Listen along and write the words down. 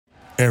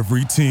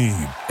Every team,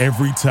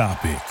 every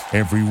topic,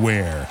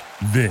 everywhere.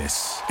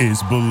 This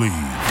is Believe.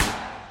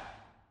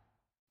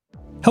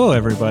 Hello,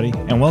 everybody,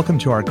 and welcome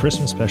to our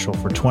Christmas special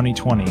for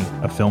 2020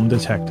 of Film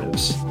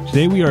Detectives.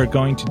 Today we are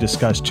going to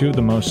discuss two of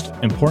the most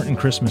important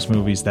Christmas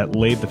movies that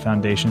laid the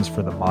foundations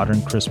for the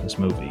modern Christmas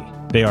movie.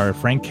 They are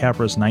Frank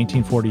Capra's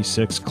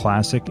 1946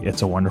 classic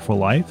It's a Wonderful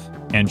Life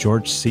and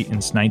George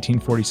Seaton's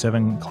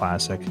 1947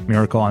 classic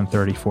Miracle on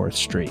 34th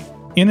Street.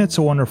 In It's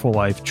a Wonderful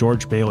Life,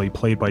 George Bailey,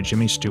 played by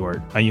Jimmy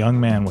Stewart, a young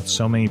man with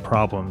so many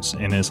problems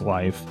in his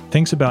life,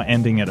 thinks about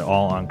ending it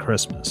all on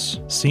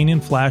Christmas. Seen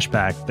in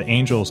flashback, the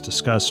angels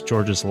discuss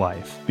George's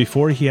life.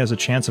 Before he has a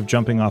chance of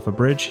jumping off a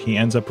bridge, he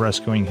ends up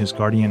rescuing his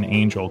guardian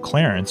angel,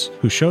 Clarence,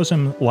 who shows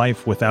him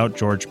life without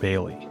George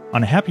Bailey.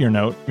 On a happier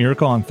note,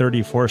 Miracle on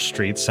 34th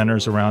Street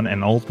centers around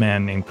an old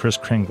man named Kris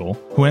Kringle,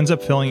 who ends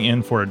up filling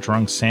in for a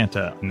drunk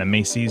Santa in the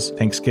Macy's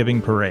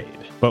Thanksgiving Parade.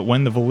 But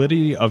when the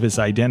validity of his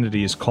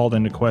identity is called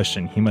into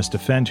question, he must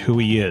defend who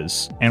he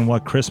is and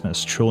what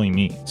Christmas truly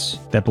means.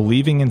 That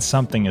believing in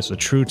something is a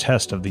true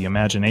test of the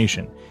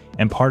imagination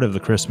and part of the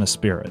Christmas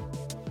spirit.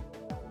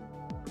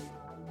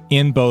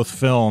 In both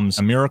films,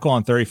 A Miracle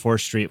on 34th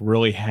Street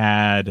really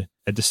had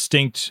a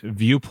distinct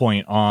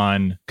viewpoint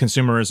on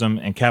consumerism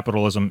and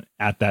capitalism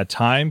at that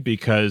time,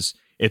 because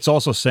it's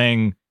also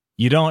saying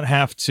you don't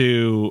have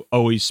to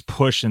always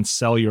push and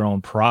sell your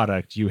own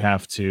product. You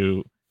have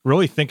to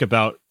really think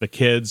about the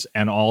kids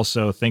and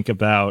also think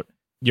about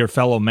your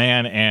fellow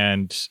man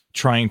and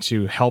trying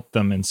to help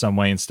them in some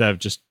way instead of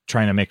just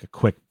trying to make a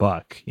quick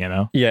buck, you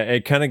know? Yeah,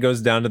 it kind of goes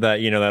down to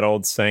that, that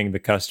old saying, the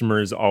customer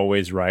is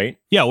always right.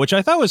 Yeah, which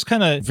I thought was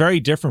kind of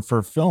very different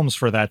for films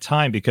for that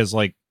time, because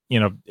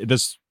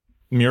this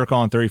Miracle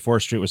on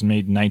 34th Street was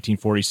made in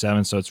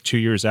 1947, so it's 2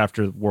 years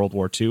after World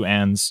War II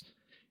ends.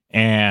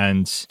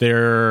 And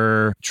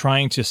they're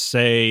trying to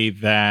say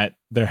that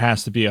there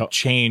has to be a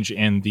change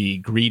in the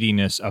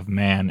greediness of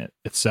man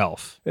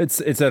itself. It's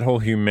that whole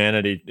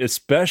humanity,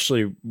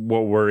 especially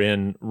what we're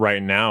in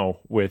right now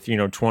with,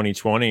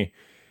 2020.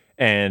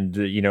 And,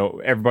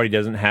 everybody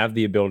doesn't have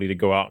the ability to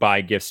go out,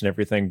 buy gifts and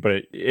everything,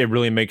 but it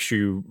really makes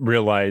you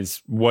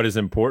realize what is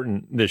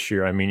important this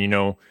year. I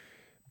mean,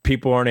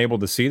 people aren't able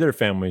to see their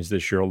families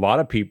this year. A lot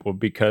of people,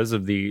 because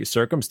of the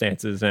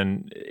circumstances,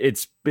 and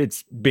it's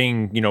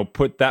being,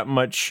 put that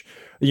much,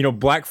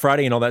 Black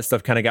Friday and all that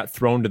stuff kind of got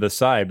thrown to the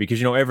side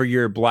because, every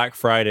year Black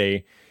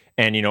Friday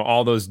and,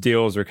 all those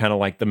deals are kind of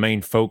like the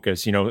main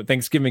focus.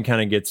 Thanksgiving kind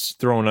of gets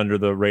thrown under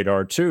the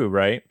radar too,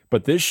 right?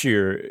 But this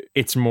year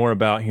it's more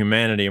about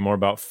humanity, more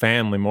about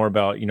family, more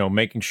about,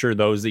 making sure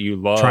those that you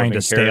love trying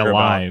to stay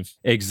alive.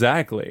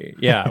 Exactly.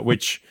 Yeah.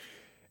 Which,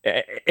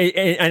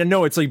 I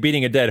know it's like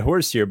beating a dead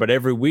horse here, but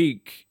every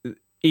week,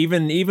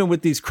 even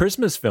with these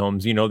Christmas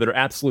films, that are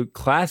absolute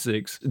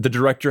classics, the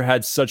director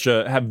had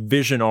have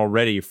vision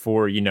already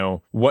for,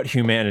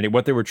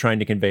 what they were trying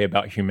to convey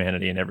about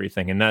humanity and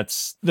everything. And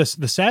that's the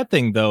sad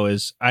thing, though,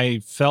 is I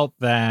felt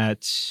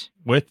that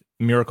with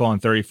Miracle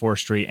on 34th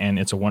Street and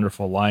It's a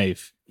Wonderful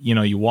Life,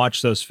 you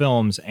watch those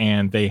films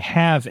and they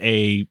have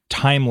a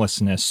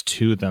timelessness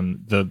to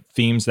them. The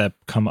themes that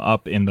come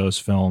up in those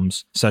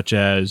films, such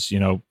as,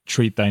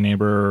 treat thy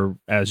neighbor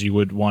as you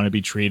would want to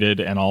be treated,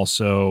 and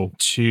also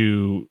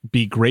to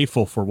be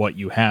grateful for what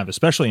you have,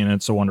 especially in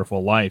It's a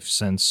Wonderful Life,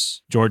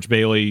 since George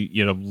Bailey,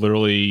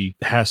 literally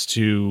has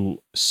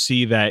to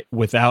see that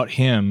without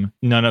him,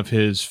 none of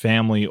his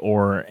family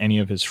or any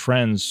of his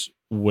friends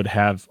would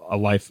have a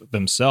life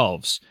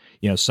themselves.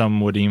 Some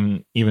would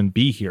even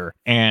be here.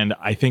 And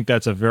I think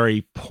that's a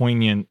very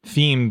poignant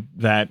theme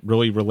that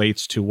really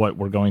relates to what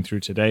we're going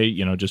through today.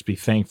 Just be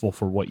thankful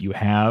for what you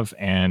have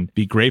and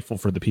be grateful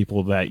for the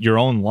people that your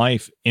own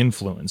life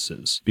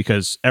influences,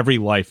 because every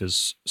life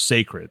is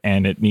sacred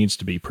and it needs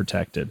to be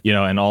protected,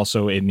 and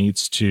also it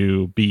needs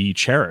to be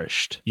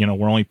cherished.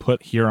 We're only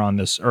put here on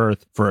this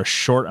earth for a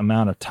short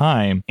amount of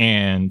time,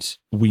 and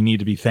we need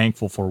to be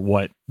thankful for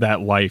what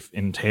that life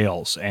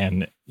entails.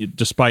 And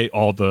despite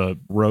all the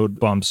road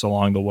bumps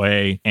along the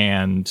way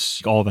and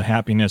all the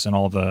happiness and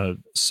all the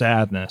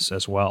sadness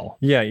as well.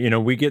 Yeah,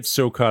 we get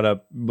so caught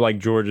up, like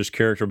George's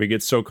character, we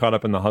get so caught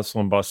up in the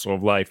hustle and bustle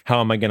of life. How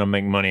am I going to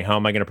make money? How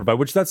am I going to provide?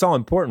 Which that's all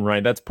important,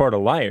 right? That's part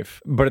of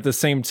life. But at the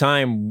same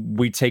time,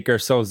 we take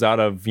ourselves out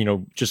of,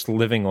 just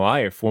living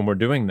life when we're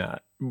doing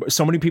that.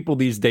 So many people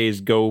these days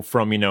go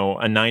from, a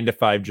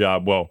 9-to-5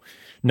 job. Well,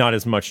 not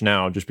as much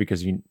now, just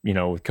because, with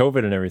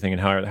COVID and everything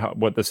and how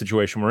what the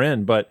situation we're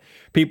in. But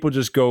people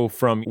just go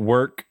from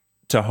work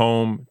to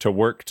home, to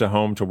work to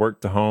home, to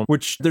work to home,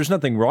 which there's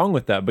nothing wrong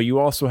with that. But you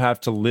also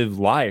have to live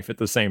life at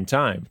the same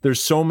time.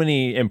 There's so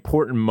many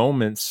important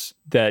moments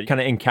that kind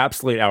of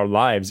encapsulate our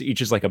lives.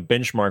 Each is like a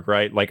benchmark,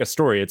 right? Like a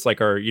story. It's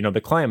like our, the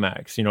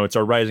climax, it's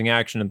our rising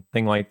action and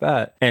thing like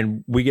that.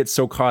 And we get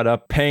so caught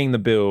up paying the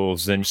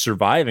bills and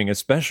surviving,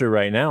 especially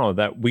right now,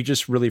 that we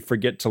just really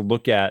forget to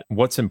look at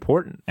what's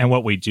important. And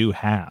what we do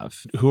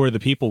have. Who are the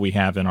people we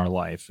have in our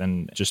life?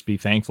 And just be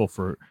thankful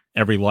for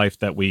every life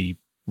that we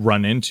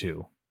run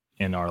into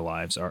in our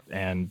lives.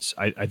 And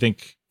I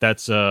think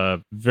that's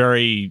a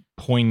very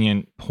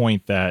poignant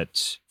point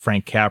that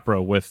Frank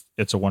Capra with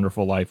It's a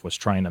Wonderful Life was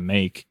trying to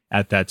make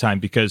at that time,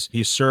 because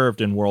he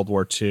served in World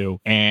War II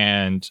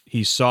and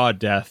he saw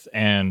death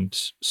and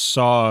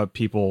saw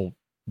people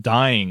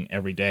dying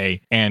every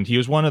day. And he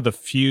was one of the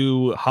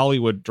few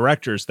Hollywood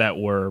directors that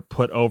were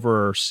put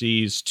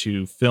overseas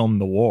to film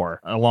the war,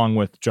 along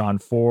with John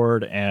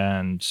Ford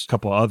and a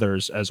couple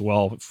others as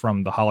well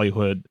from the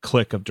Hollywood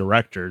clique of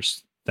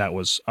directors that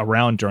was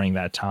around during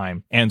that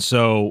time. And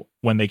so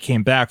when they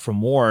came back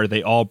from war,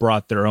 they all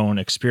brought their own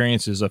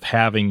experiences of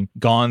having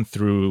gone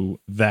through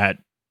that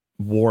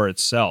war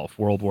itself,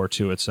 World War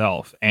II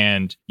itself.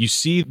 And you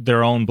see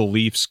their own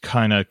beliefs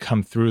kind of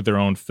come through their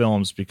own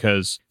films,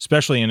 because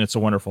especially in It's a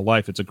Wonderful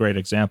Life, it's a great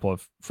example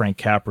of Frank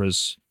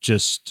Capra's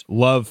just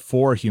love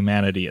for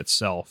humanity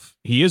itself.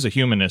 He is a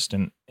humanist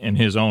in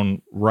his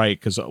own right,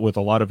 because with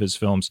a lot of his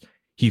films,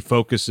 he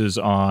focuses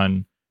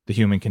on the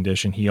human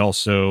condition. He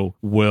also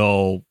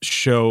will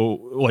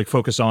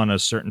focus on a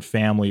certain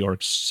family or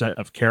set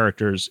of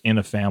characters in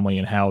a family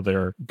and how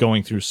they're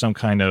going through some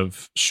kind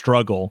of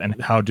struggle and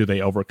how do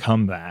they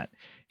overcome that.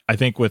 I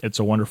think with It's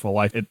a Wonderful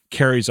Life, it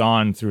carries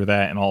on through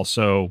that. And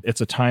also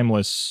it's a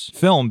timeless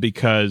film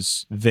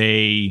because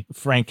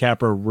Frank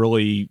Capra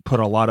really put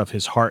a lot of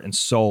his heart and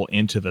soul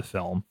into the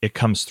film. It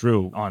comes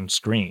through on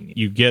screen.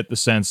 You get the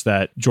sense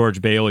that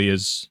George Bailey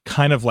is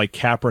kind of like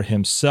Capra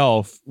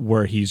himself,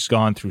 where he's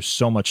gone through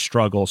so much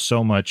struggle,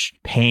 so much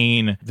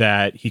pain,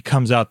 that he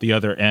comes out the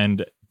other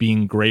end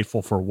being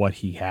grateful for what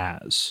he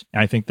has.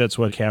 And I think that's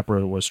what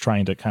Capra was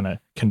trying to kind of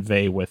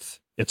convey with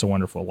It's a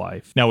Wonderful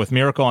Life. Now, with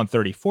Miracle on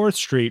 34th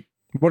Street.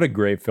 What a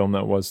great film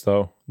that was,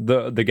 though.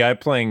 The guy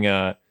playing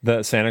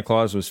the Santa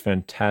Claus was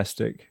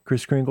fantastic.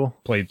 Kris Kringle.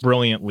 Played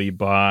brilliantly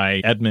by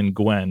Edmund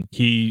Gwenn.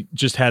 He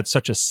just had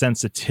such a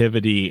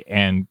sensitivity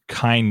and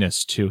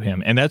kindness to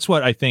him. And that's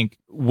what I think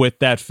with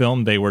that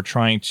film, they were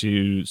trying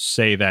to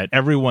say, that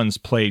everyone's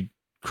played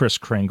Kris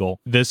Kringle.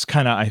 This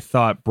kind of, I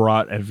thought,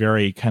 brought a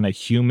very kind of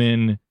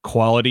human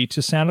quality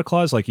to Santa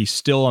Claus. Like, he's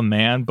still a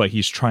man, but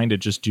he's trying to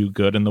just do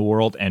good in the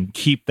world and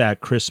keep that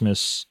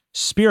Christmas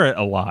spirit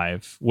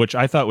alive, which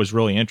I thought was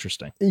really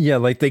interesting. Yeah,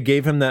 like they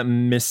gave him that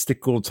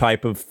mystical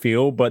type of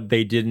feel, but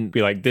they didn't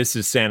be like, this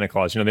is Santa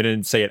Claus. They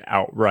didn't say it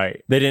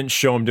outright. They didn't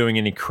show him doing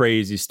any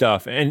crazy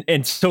stuff.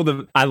 And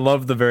so I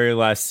love the very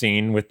last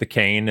scene with the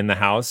cane in the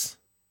house.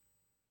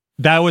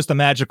 That was the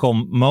magical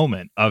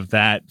moment of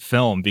that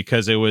film,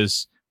 because it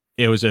was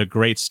a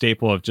great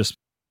staple of just,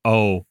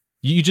 but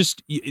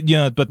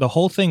the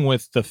whole thing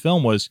with the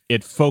film was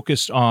it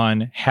focused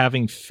on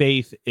having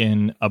faith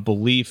in a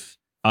belief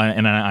and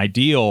an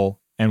ideal,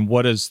 and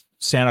what does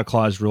Santa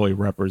Claus really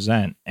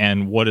represent,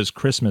 and what does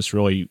Christmas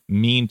really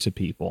mean to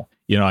people.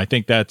 I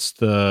think that's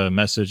the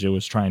message it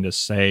was trying to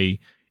say.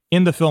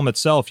 In the film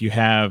itself, you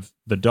have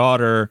the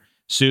daughter,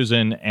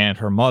 Susan, and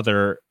her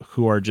mother,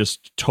 who are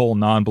just total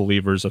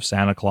non-believers of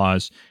Santa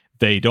Claus.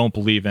 They don't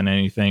believe in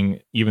anything.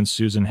 Even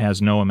Susan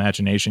has no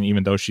imagination,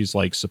 even though she's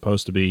like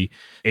supposed to be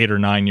 8 or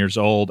 9 years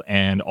old,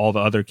 and all the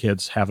other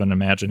kids have an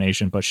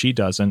imagination, but she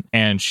doesn't.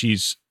 And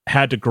she's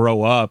had to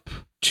grow up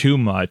too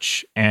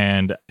much,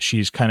 and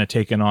she's kind of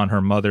taken on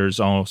her mother's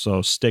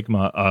also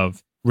stigma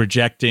of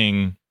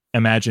rejecting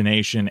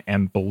imagination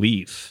and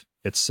belief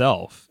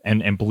itself,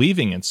 and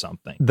believing in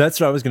something. That's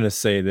what I was going to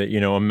say, that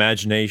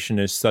imagination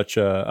is such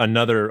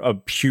another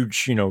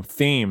huge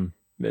theme.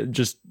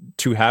 Just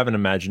to have an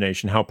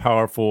imagination, how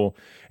powerful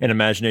an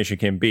imagination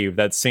can be.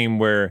 That scene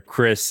where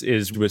Chris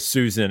is with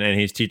Susan and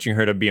he's teaching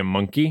her to be a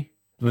monkey.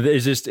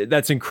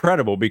 That's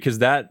incredible, because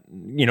that,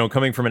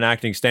 coming from an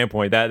acting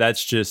standpoint,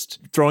 that's just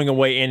throwing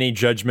away any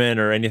judgment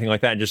or anything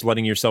like that, and just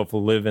letting yourself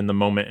live in the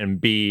moment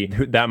and be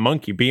that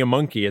monkey, be a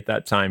monkey at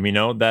that time.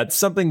 That's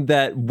something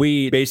that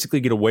we basically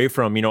get away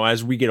from,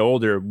 as we get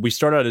older. We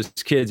start out as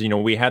kids,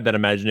 we had that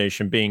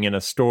imagination being in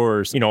a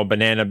store, a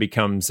banana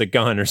becomes a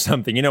gun or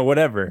something,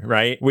 whatever,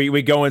 right?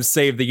 We go and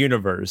save the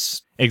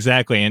universe.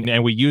 Exactly.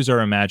 And we use our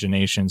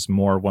imaginations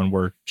more when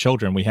we're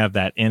children. We have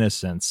that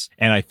innocence.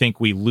 And I think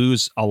we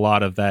lose a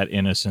lot of that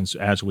innocence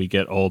as we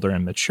get older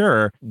and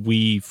mature.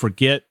 We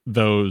forget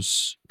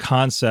those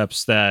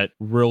concepts that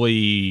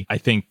really, I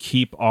think,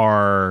 keep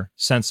our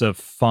sense of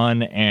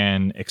fun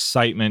and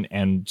excitement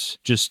and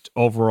just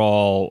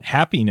overall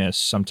happiness.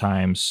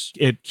 Sometimes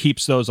it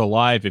keeps those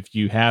alive if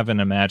you have an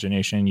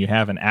imagination, you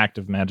have an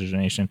active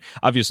imagination.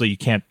 Obviously, you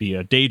can't be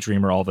a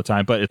daydreamer all the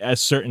time, but a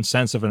certain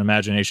sense of an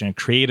imagination and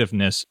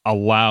creativeness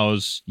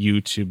allows you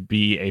to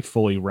be a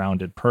fully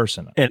rounded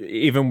person. And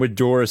even with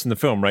Doris in the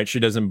film, right? She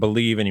doesn't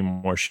believe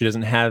anymore. She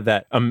doesn't have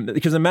that,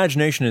 because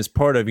imagination is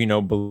part of,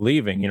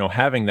 believing,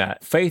 having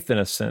that faith in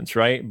a sense,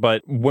 right?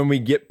 But when we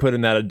get put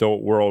in that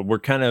adult world, we're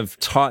kind of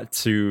taught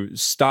to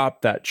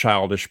stop that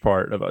childish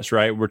part of us,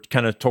 right? We're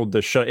kind of told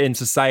to shut, in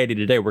society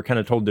today, we're kind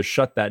of told to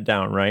shut that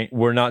down, right?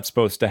 We're not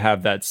supposed to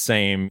have that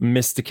same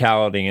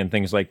mysticality and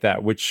things like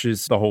that, which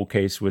is the whole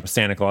case with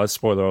Santa Claus.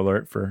 Spoiler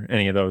alert for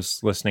any of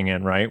those listening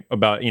in, right?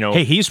 About,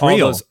 hey, he's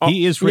real.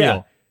 He is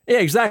real. Yeah,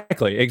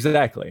 exactly.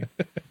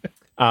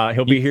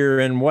 He'll be here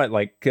in what,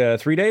 like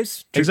 3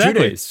 days? Exactly.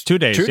 2 days. 2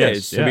 days. 2 yes,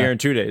 days. He'll be here in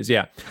 2 days.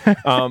 Yeah.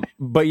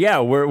 But yeah,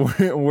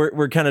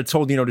 we're kind of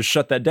told, to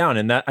shut that down,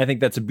 and that I think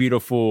that's a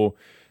beautiful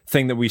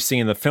thing that we see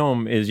in the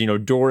film is,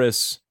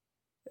 Doris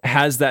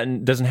has that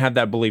and doesn't have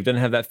that belief, doesn't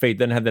have that faith,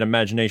 doesn't have that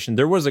imagination.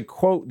 There was a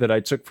quote that I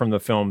took from the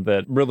film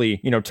that really,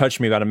 touched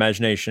me about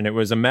imagination. It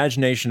was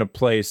imagination a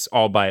place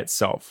all by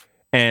itself.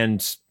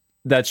 And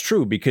that's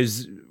true,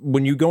 because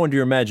when you go into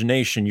your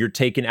imagination, you're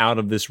taken out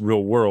of this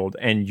real world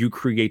and you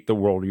create the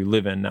world you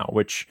live in now,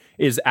 which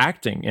is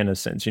acting in a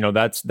sense.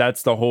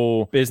 That's the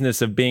whole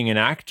business of being an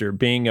actor,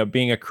 being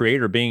a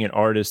creator, being an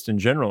artist in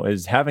general,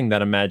 is having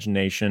that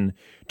imagination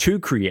to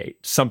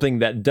create something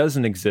that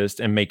doesn't exist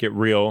and make it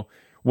real.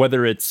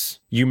 Whether it's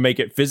you make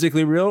it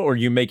physically real or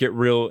you make it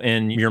real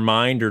in your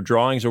mind or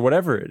drawings or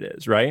whatever it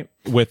is, right?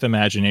 With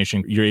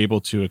imagination, you're able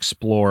to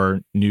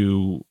explore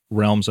new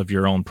realms of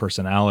your own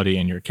personality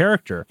and your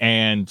character.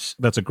 And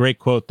that's a great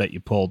quote that you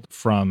pulled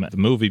from the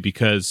movie,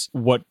 because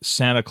what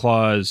Santa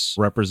Claus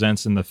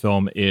represents in the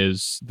film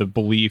is the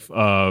belief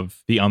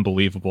of the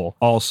unbelievable.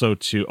 Also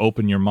to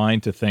open your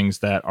mind to things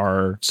that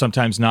are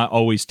sometimes not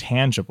always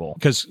tangible.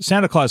 Because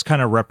Santa Claus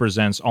kind of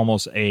represents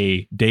almost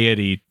a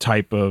deity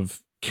type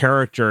of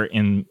character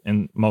in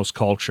most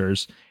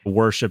cultures,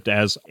 worshipped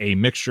as a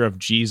mixture of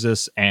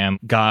Jesus and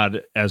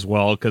God as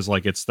well, because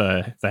like it's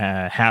the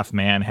half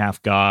man,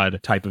 half God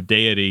type of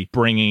deity,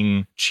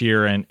 bringing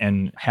cheer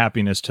and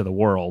happiness to the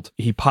world.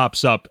 He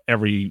pops up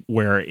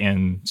everywhere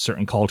in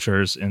certain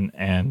cultures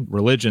and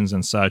religions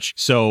and such.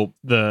 So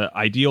the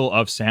ideal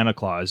of Santa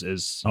Claus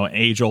is an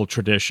age-old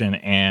tradition,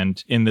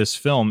 and in this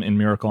film, in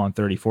Miracle on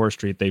 34th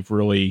Street, they've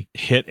really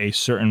hit a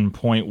certain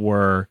point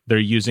where they're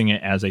using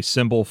it as a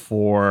symbol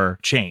for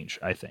change,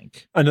 I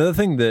think. Another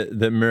thing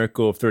that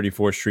Miracle of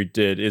 34th Street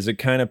did is it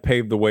kind of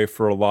paved the way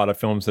for a lot of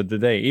films of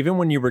today. Even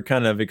when you were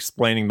kind of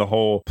explaining the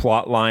whole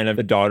plot line of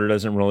the daughter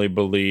doesn't really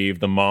believe,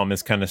 the mom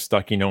is kind of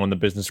stuck, in the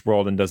business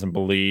world and doesn't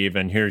believe,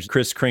 and here's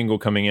Kris Kringle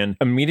coming in.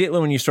 Immediately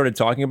when you started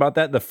talking about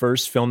that, the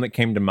first film that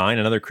came to mind,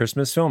 another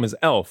Christmas film, is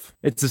Elf.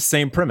 It's the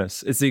same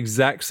premise. It's the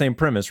exact same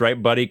premise,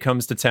 right? Buddy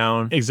comes to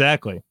town.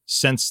 Exactly.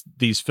 Since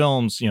these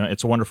films,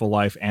 It's a Wonderful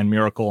Life and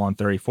Miracle on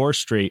 34th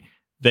Street,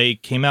 they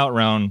came out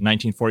around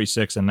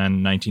 1946 and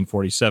then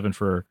 1947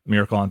 for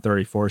Miracle on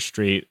 34th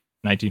Street,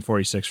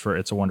 1946 for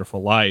It's a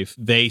Wonderful Life.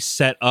 They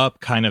set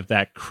up kind of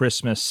that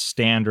Christmas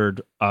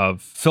standard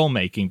of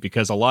filmmaking,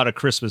 because a lot of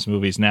Christmas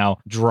movies now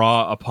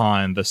draw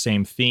upon the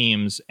same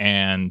themes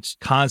and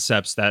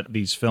concepts that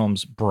these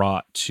films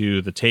brought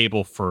to the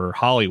table for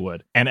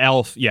Hollywood. And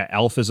Elf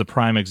is a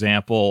prime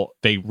example.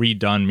 They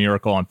redone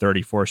Miracle on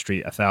 34th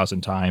Street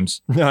 1,000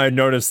 times. I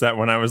noticed that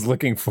when I was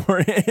looking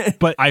for it.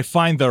 But I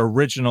find the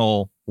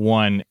original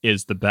one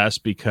is the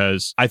best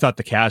because I thought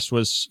the cast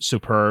was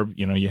superb.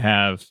 You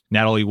have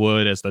Natalie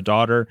Wood as the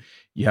daughter,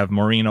 you have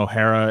Maureen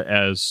O'Hara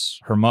as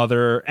her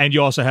mother, and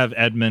you also have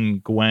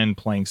Edmund Gwenn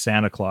playing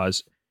Santa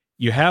Claus.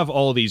 You have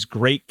all these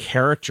great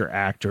character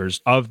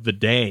actors of the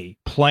day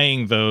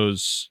playing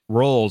those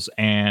roles,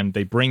 and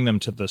they bring them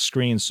to the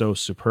screen so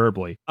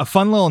superbly. A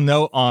fun little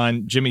note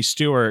on Jimmy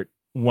Stewart: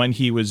 when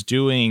he was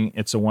doing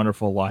It's a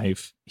Wonderful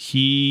Life,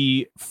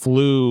 he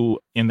flew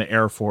in the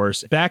Air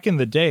Force. Back in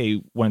the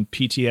day when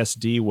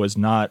PTSD was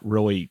not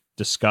really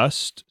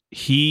discussed,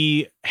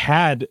 he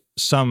had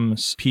some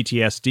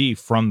PTSD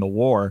from the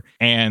war,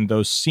 and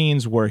those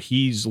scenes where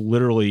he's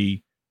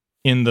literally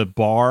in the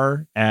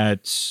bar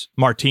at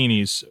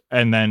Martini's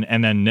and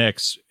then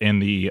Nick's in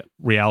the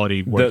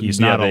reality where he's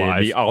not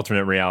alive. The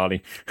alternate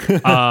reality.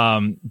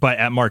 But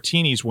at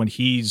Martini's, when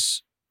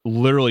he's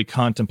literally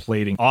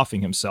contemplating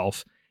offing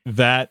himself,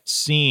 that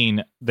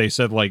scene, they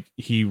said like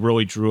he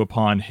really drew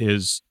upon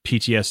his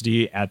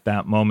PTSD at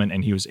that moment,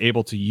 and he was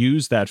able to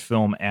use that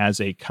film as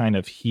a kind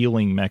of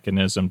healing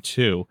mechanism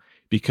too,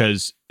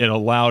 because it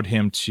allowed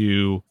him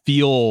to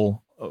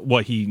feel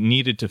what he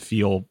needed to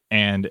feel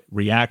and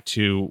react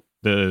to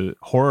the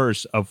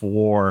horrors of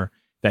war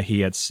that he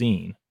had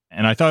seen.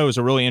 And I thought it was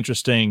a really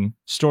interesting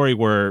story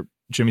where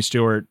Jimmy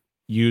Stewart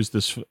used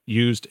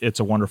It's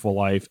a Wonderful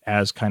Life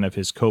as kind of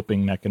his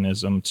coping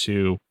mechanism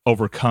to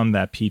overcome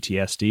that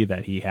PTSD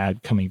that he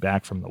had coming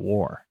back from the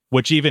war,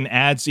 which even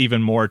adds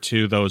even more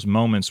to those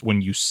moments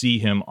when you see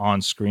him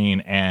on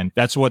screen, and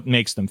that's what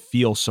makes them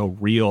feel so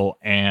real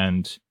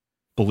and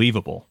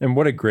believable. And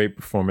what a great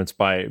performance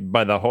by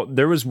the whole.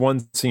 There was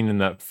one scene in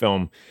that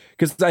film,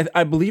 because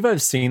I believe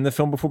I've seen the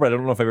film before, but I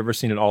don't know if I've ever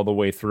seen it all the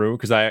way through,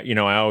 because I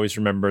always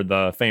remember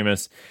the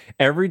famous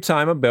 "every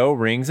time a bell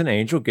rings an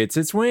angel gets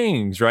its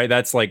wings," right?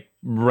 That's like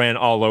ran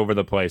all over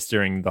the place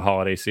during the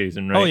holiday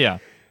season, right? Oh yeah,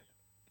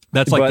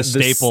 that's like the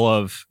staple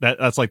of that.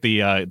 That's like the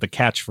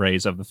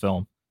catchphrase of the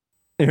film.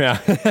 Yeah.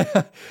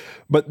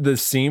 But the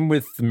scene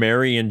with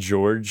Mary and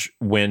George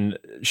when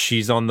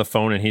she's on the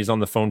phone and he's on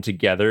the phone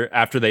together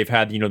after they've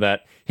had,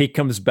 that he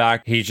comes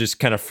back, he's just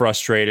kind of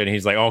frustrated. And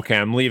he's like, okay,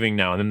 I'm leaving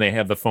now. And then they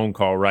have the phone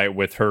call, right,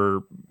 with her,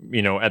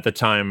 at the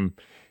time,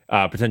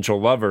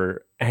 potential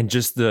lover. And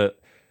just the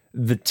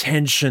the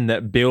tension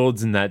that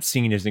builds in that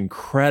scene is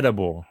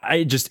incredible.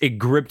 It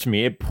gripped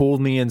me. It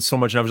pulled me in so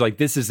much. And I was like,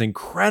 this is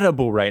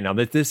incredible right now.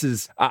 That this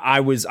is, I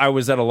was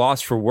at a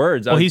loss for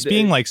words. Well, he's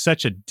being like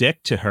such a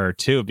dick to her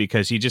too,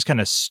 because he just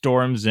kind of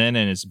storms in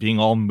and is being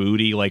all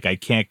moody. Like, I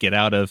can't get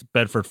out of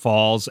Bedford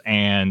Falls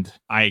and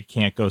I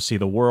can't go see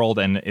the world.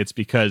 And it's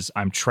because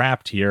I'm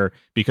trapped here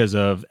because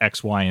of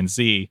X, Y, and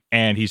Z.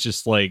 And he's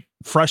just like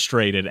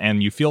frustrated,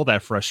 and you feel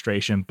that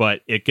frustration, but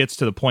it gets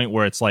to the point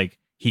where it's like,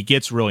 he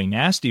gets really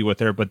nasty with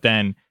her, but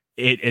then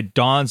it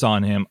dawns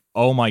on him,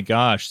 oh my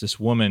gosh, this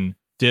woman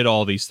did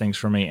all these things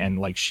for me, and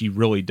like, she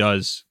really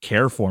does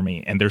care for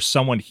me. And there's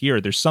something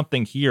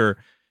here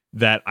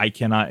that I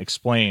cannot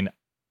explain,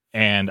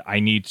 and I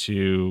need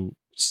to,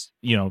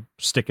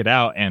 stick it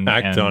out and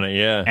act on it.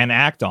 Yeah. And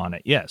act on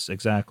it. Yes,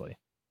 exactly.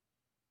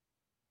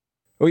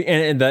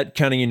 And that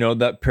kind of,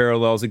 that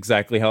parallels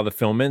exactly how the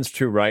film ends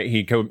too, right?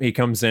 He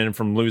comes in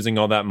from losing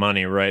all that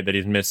money, right? That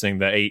he's missing,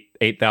 the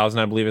 8,000,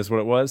 I believe is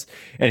what it was.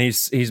 And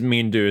he's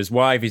mean to his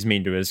wife. He's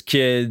mean to his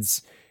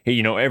kids.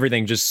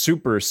 Everything just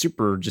super,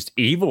 super just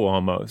evil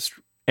almost.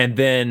 And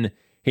then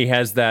he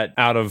has that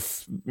out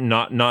of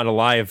not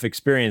alive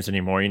experience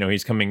anymore.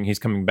 He's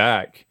coming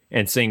back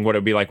and seeing what it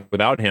would be like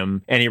without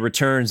him. And he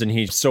returns and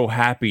he's so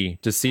happy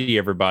to see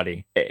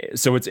everybody.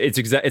 So it's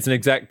an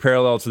exact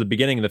parallel to the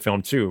beginning of the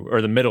film too,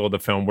 or the middle of the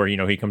film where,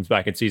 he comes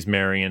back and sees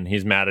Mary and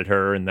he's mad at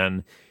her. And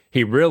then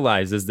he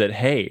realizes that,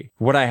 hey,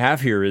 what I have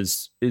here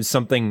is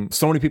something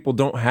so many people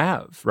don't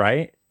have,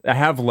 right? I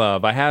have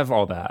love. I have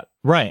all that.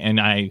 Right. And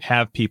I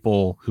have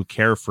people who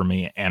care for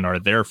me and are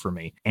there for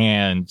me.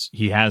 And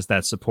he has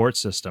that support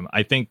system.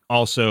 I think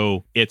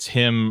also it's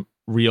him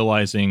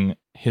realizing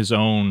his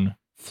own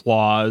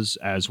flaws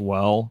as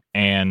well,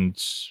 and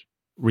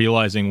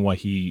realizing what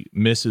he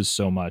misses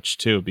so much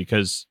too,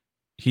 because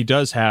he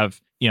does have,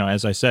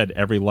 as I said,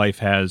 every life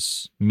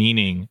has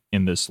meaning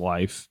in this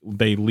life.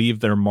 They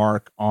leave their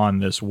mark on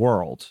this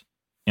world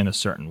in a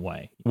certain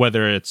way,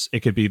 whether it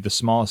could be the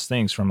smallest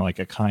things, from like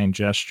a kind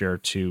gesture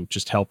to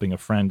just helping a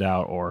friend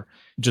out or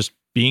just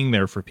being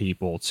there for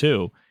people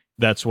too.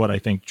 That's what I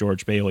think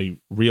George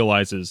Bailey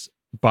realizes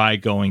by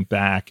going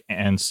back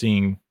and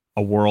seeing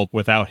a world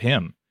without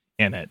him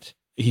in it.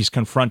 He's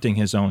confronting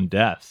his own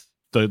death.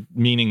 The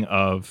meaning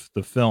of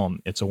the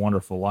film, It's a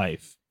Wonderful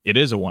Life. It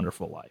is a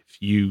wonderful life.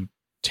 You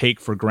take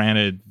for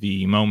granted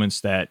the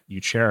moments that you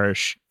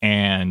cherish,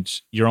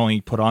 and you're only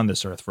put on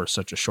this earth for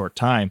such a short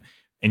time,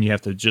 and you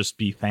have to just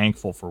be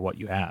thankful for what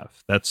you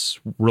have.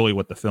 That's really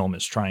what the film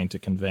is trying to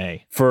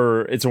convey.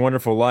 For It's a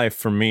Wonderful Life,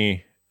 for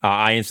me,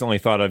 I instantly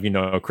thought of,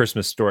 A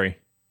Christmas Story.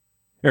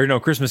 Or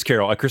no, Christmas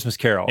Carol, A Christmas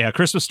Carol. Yeah,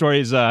 Christmas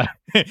Story is a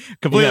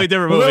completely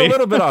different movie. A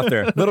little bit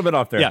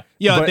off there.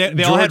 Yeah.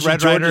 They all had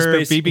Red Ryder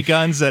BB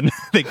guns, and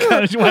they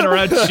kind of went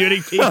around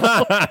shooting people.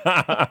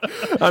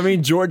 I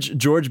mean,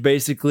 George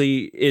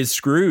basically is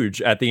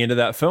Scrooge at the end of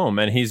that film,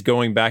 and he's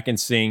going back and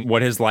seeing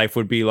what his life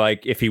would be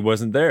like if he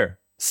wasn't there.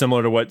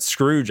 Similar to what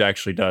Scrooge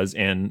actually does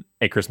in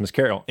A Christmas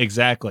Carol.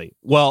 Exactly.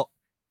 Well,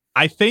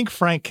 I think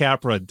Frank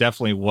Capra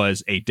definitely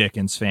was a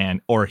Dickens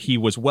fan, or he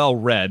was well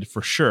read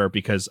for sure,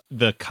 because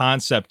the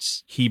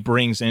concepts he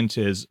brings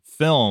into his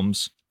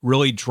films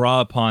really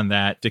draw upon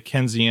that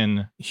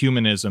Dickensian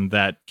humanism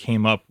that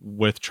came up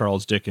with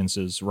Charles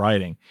Dickens's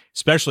writing,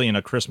 especially in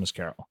A Christmas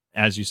Carol.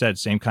 As you said,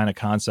 same kind of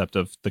concept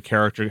of the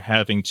character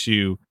having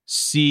to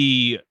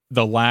see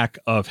the lack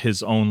of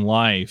his own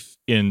life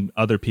in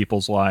other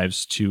people's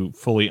lives to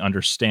fully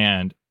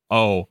understand,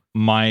 oh,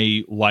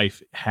 my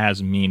life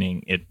has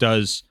meaning. It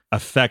does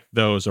affect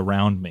those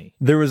around me.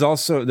 There was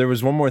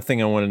one more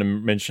thing I wanted to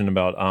mention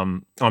about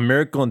on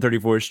Miracle on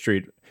 34th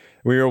Street.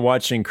 We were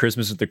watching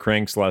Christmas with the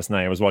Cranks last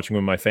night. I was watching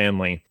with my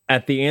family.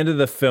 At the end of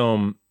the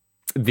film,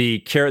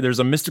 there's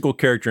a mystical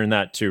character in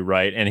that too,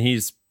 right? And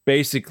he's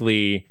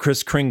basically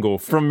Kris Kringle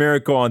from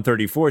Miracle on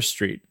 34th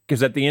Street.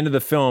 Because at the end of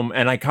the film,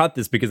 and I caught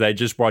this because I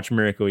just watched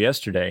Miracle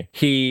yesterday,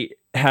 he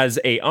has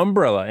a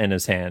umbrella in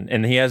his hand,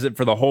 and he has it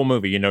for the whole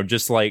movie,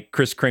 just like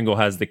Kris Kringle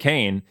has the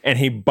cane, and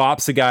he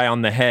bops a guy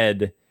on the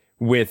head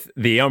with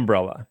the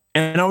umbrella.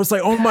 And I was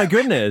like, oh my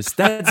goodness,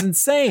 that's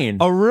insane.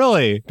 Oh,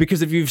 really?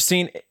 Because if you've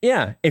seen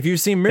Miracle,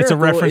 it's a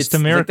reference to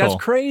Miracle. Like,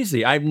 that's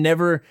crazy. I've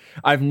never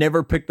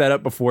picked that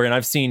up before, and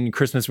I've seen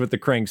Christmas with the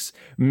Cranks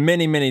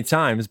many, many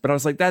times. But I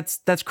was like,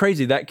 that's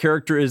crazy. That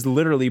character is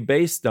literally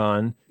based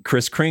on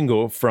Kris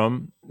Kringle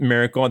from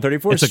Miracle on 34th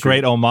Street. It's a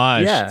great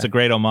homage. Yeah. It's a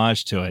great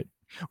homage to it.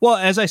 Well,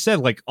 as I said,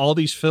 like all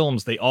these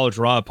films, they all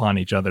draw upon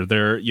each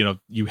other.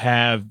 You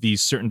have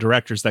these certain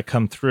directors that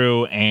come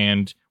through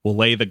and will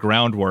lay the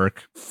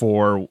groundwork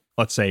for,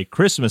 let's say,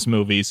 Christmas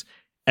movies,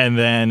 and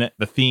then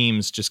the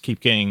themes just keep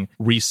getting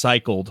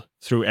recycled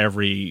through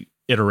every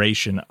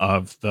iteration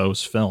of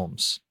those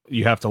films.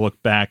 You have to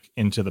look back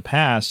into the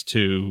past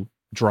to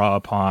draw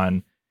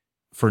upon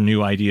for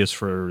new ideas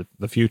for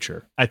the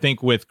future. I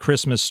think with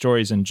Christmas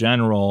stories in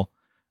general,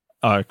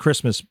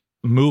 Christmas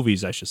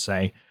movies, I should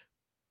say,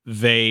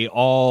 they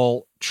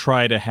all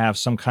try to have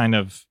some kind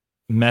of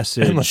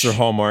message. Unless they're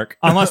Hallmark.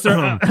 Unless they're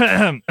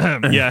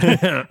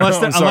yeah.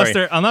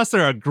 Unless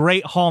they're a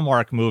great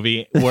Hallmark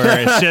movie where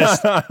it's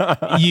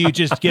just you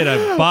just get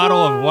a bottle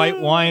of white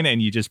wine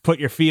and you just put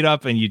your feet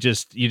up and you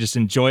just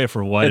enjoy it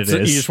for what it is.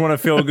 You just want to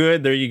feel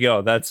good. There you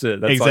go. That's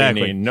it. That's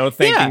exactly. all you need. No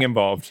thinking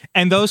involved.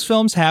 And those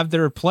films have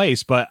their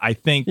place, but I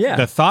think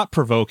the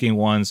thought-provoking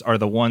ones are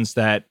the ones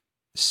that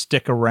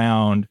stick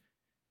around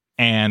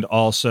and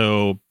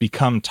also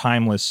become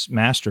timeless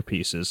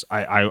masterpieces.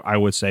 I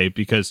would say,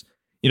 because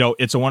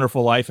It's a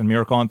Wonderful Life and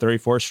Miracle on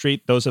 34th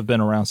Street, those have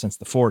been around since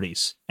the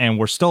 40s, and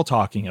we're still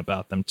talking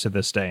about them to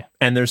this day.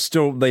 And they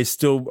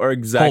still are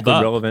exactly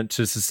relevant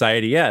to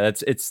society. Yeah,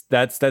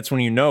 that's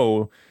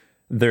when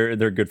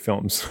they're good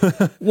films.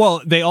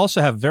 Well, they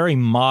also have very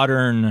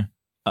modern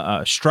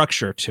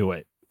structure to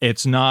it.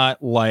 It's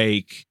not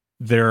like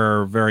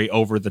they're very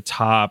over the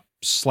top,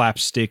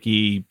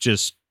 slapsticky,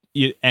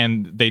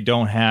 and they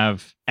don't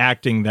have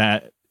acting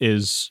that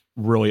is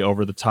really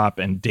over the top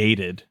and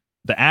dated.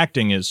 The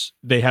acting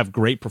they have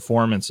great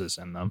performances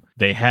in them.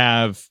 They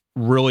have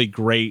really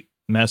great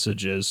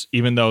messages,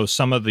 even though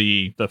some of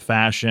the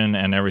fashion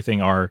and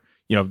everything are,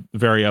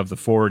 very of the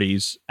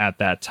 40s at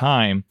that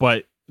time.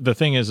 But the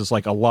thing is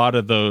like a lot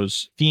of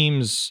those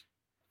themes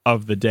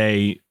of the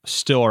day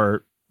still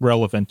are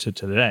relevant to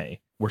today.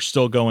 We're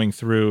still going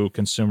through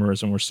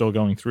consumerism. We're still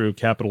going through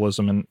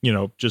capitalism, and,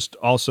 just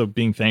also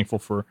being thankful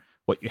for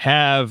what you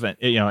have, and,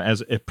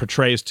 as it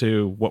portrays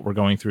to what we're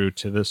going through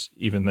to this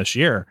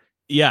year.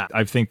 Yeah,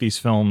 I think these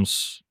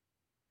films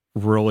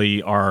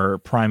really are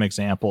prime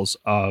examples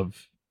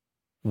of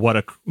what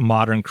a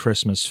modern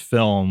Christmas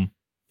film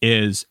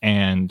is,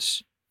 and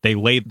they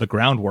laid the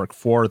groundwork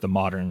for the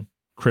modern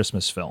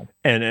Christmas film.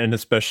 And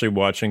especially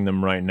watching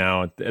them right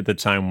now at the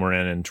time we're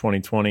in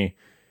 2020,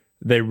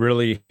 they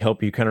really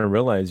help you kind of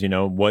realize,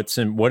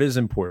 what is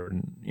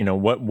important.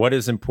 What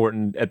is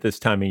important at this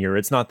time of year.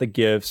 It's not the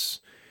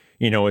gifts.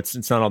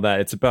 It's not all that.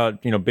 It's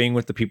about, being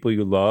with the people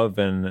you love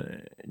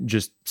and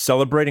just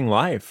celebrating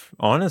life,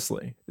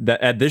 honestly.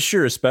 That at this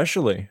year,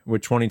 especially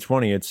with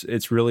 2020,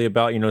 it's really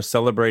about,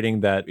 celebrating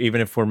that even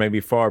if we're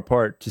maybe far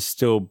apart, to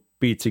still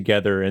be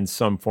together in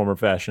some form or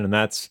fashion. And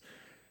that's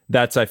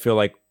I feel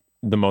like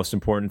the most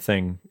important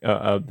thing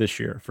of this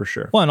year, for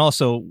sure. Well, and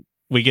also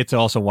we get to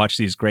also watch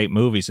these great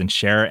movies and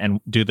share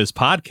and do this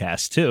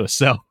podcast too.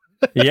 So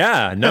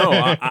yeah,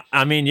 no,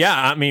 I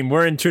mean,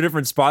 we're in two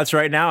different spots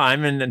right now.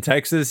 I'm in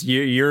Texas.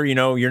 You're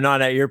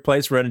not at your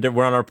place. We're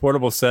on our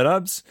portable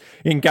setups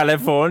in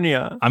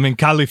California. I'm in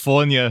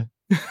California.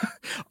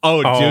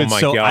 Oh, dude, my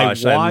so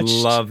gosh, I watched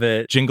I love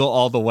it. Jingle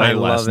All the Way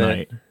last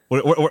night.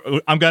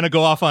 I'm gonna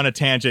go off on a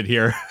tangent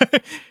here.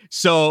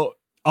 So,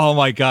 oh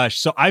my gosh,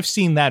 so I've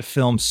seen that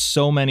film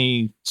so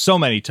many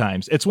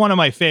times. It's one of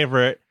my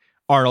favorite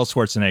Arnold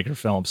Schwarzenegger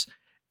films,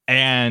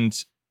 and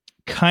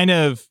kind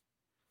of.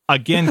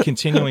 Again,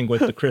 continuing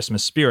with the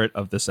Christmas spirit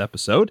of this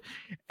episode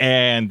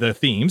and the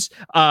themes,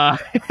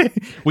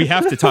 we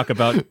have to talk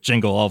about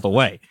Jingle All the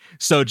Way.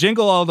 So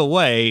Jingle All the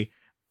Way,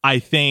 I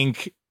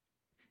think,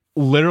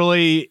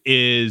 literally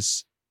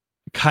is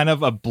kind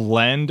of a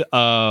blend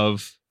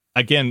of,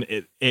 again,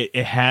 it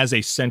has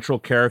a central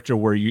character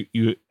where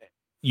you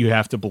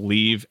have to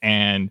believe,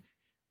 and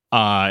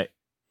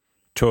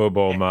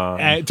Turbo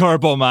Man.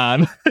 Turbo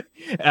Man.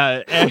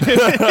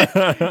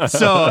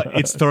 So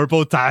it's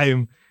Turbo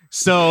time.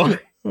 So,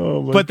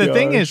 but the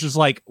thing is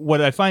like, what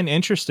I find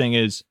interesting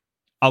is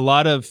a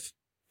lot of,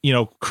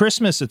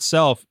 Christmas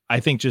itself,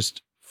 I think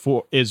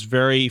is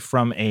very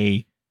from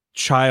a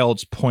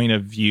child's point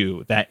of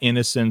view, that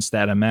innocence,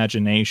 that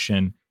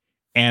imagination,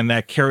 and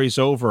that carries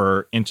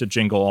over into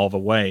Jingle All the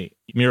Way.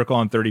 Miracle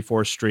on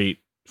 34th Street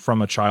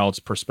from a child's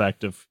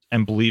perspective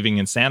and believing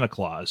in Santa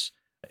Claus.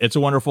 It's a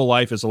Wonderful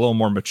Life is a little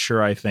more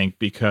mature, I think,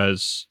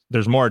 because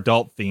there's more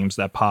adult themes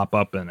that pop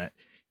up in it.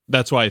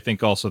 That's why I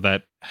think also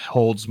that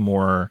holds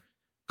more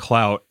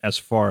clout as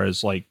far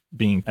as like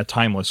being a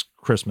timeless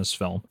Christmas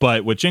film.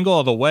 But with Jingle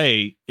All the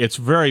Way, it's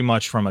very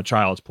much from a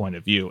child's point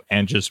of view,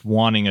 and just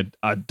wanting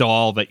a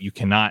doll that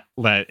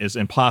is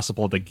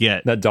impossible to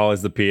get. That doll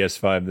is the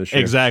PS5 this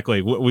year.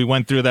 Exactly. We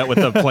went through that with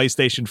the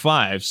PlayStation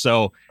 5.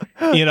 So,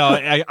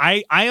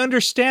 I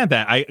understand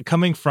that.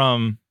 Coming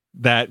from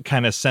that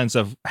kind of sense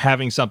of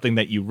having something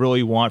that you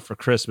really want for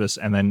Christmas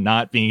and then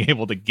not being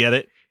able to get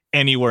it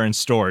anywhere in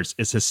stores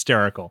is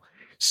hysterical.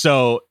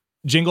 So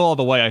Jingle All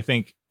the Way, I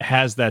think,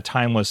 has that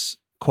timeless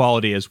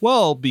quality as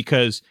well,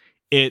 because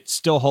it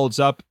still holds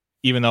up,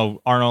 even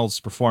though Arnold's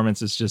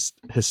performance is just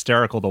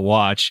hysterical to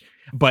watch.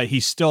 But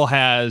he still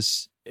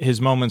has his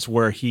moments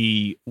where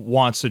he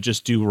wants to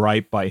just do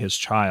right by his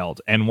child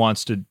and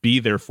wants to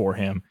be there for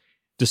him,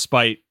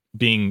 despite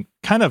being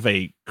kind of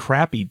a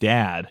crappy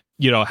dad.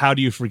 How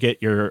do you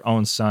forget your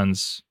own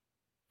son's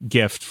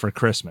gift for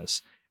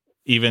Christmas?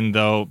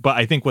 But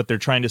I think what they're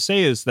trying to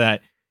say is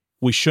that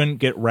we shouldn't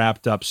get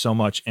wrapped up so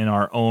much in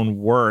our own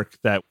work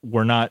that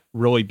we're not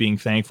really being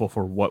thankful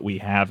for what we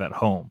have at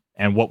home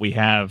and what we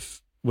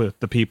have with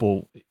the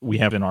people we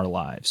have in our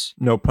lives.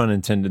 No pun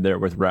intended there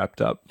with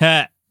wrapped up.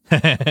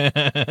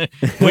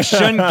 We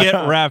shouldn't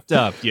get wrapped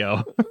up,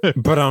 yo.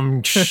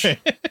 But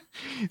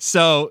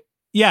So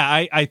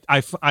yeah,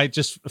 I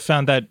just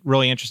found that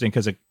really interesting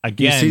because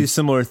again, you see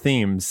similar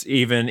themes,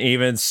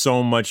 even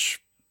so much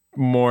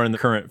more in the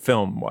current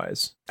film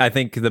wise. I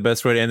think the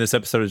best way to end this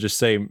episode is just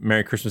say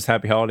Merry Christmas,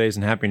 Happy Holidays,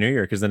 and Happy New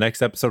Year, because the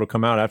next episode will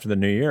come out after the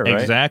New Year,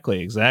 right?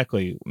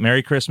 Exactly.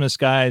 Merry Christmas,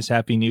 guys.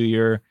 Happy New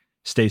Year.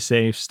 Stay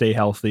safe, stay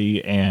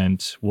healthy,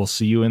 and we'll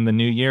see you in the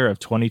new year of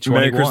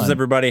 2021. Merry Christmas,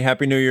 everybody.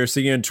 Happy New Year.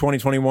 See you in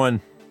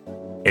 2021.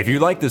 If you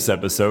like this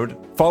episode,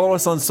 follow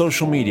us on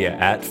social media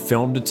at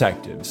Film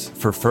Detectives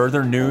for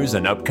further news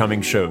and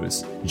upcoming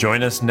shows.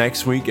 Join us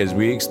next week as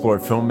we explore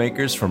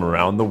filmmakers from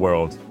around the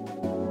world.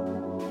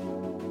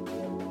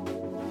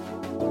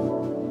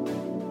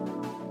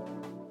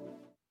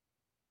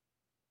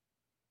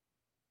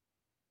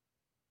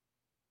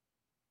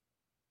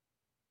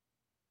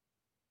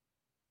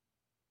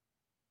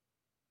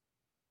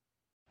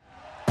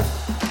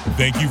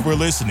 Thank you for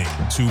listening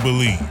to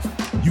Believe.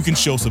 You can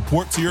show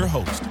support to your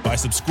host by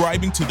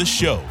subscribing to the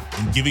show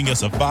and giving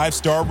us a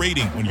 5-star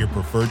rating on your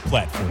preferred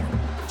platform.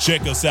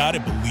 Check us out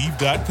at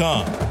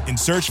Believe.com and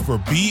search for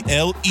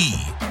BLEAV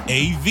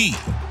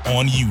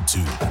on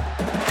YouTube.